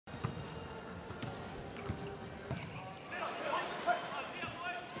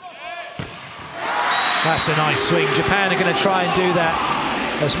That's a nice swing. Japan are going to try and do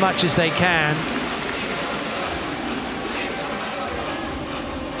that as much as they can.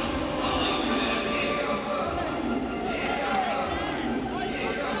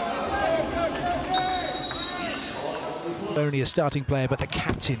 Only a starting player, but the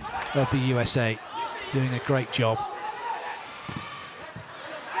captain of the USA doing a great job.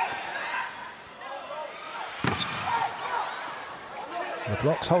 The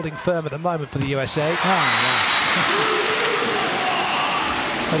block's holding firm at the moment for the USA.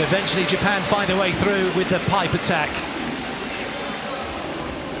 But eventually Japan find a way through with the pipe attack.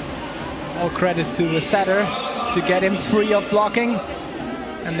 All credits to the setter to get him free of blocking.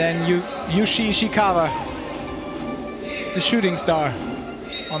 And then Yuki Ishikawa is the shooting star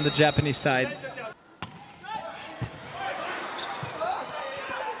on the Japanese side.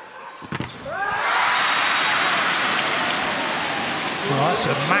 Well, that's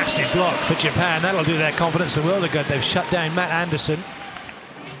a massive block for Japan. That'll do their confidence the world of good. They've shut down Matt Anderson.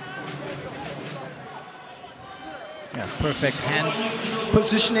 Yeah, perfect hand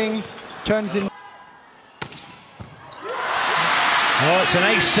positioning, turns in. Oh, it's an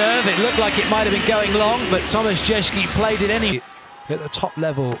ace serve. It looked like it might have been going long, but Thomas Jeschke played it anyway. At the top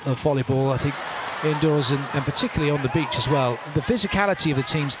level of volleyball, I think, indoors and particularly on the beach as well, the physicality of the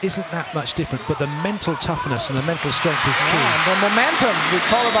teams isn't that much different, but the mental toughness and the mental strength is key. Yeah, the momentum, we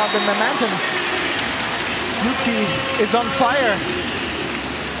call about the momentum. Yuki is on fire.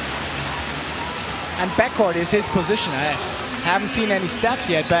 And backcourt is his position. I haven't seen any stats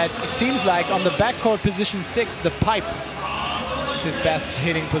yet, but it seems like on the backcourt position 6, the pipe is his best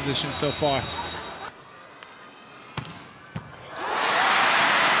hitting position so far.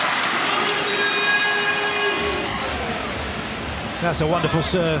 That's a wonderful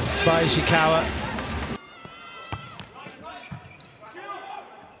serve by Ishikawa.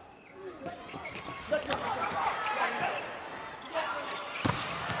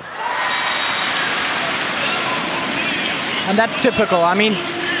 And that's typical. I mean,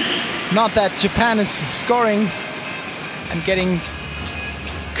 not that Japan is scoring and getting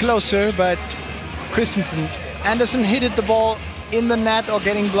closer, but Anderson hit the ball in the net or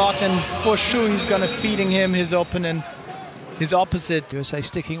getting blocked, and for sure he's gonna feeding him his opponent. His opposite. USA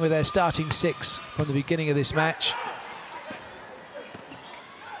sticking with their starting 6 from the beginning of this match.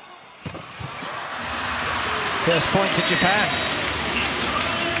 First point to Japan.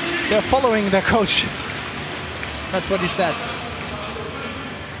 They're following their coach. That's what he said.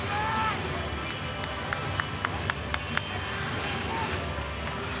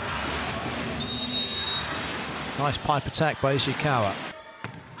 Nice pipe attack by Ishikawa.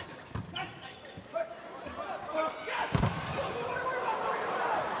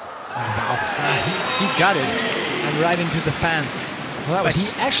 He got it, and right into the fans. Well, but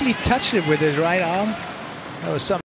he actually touched it with his right arm. That was some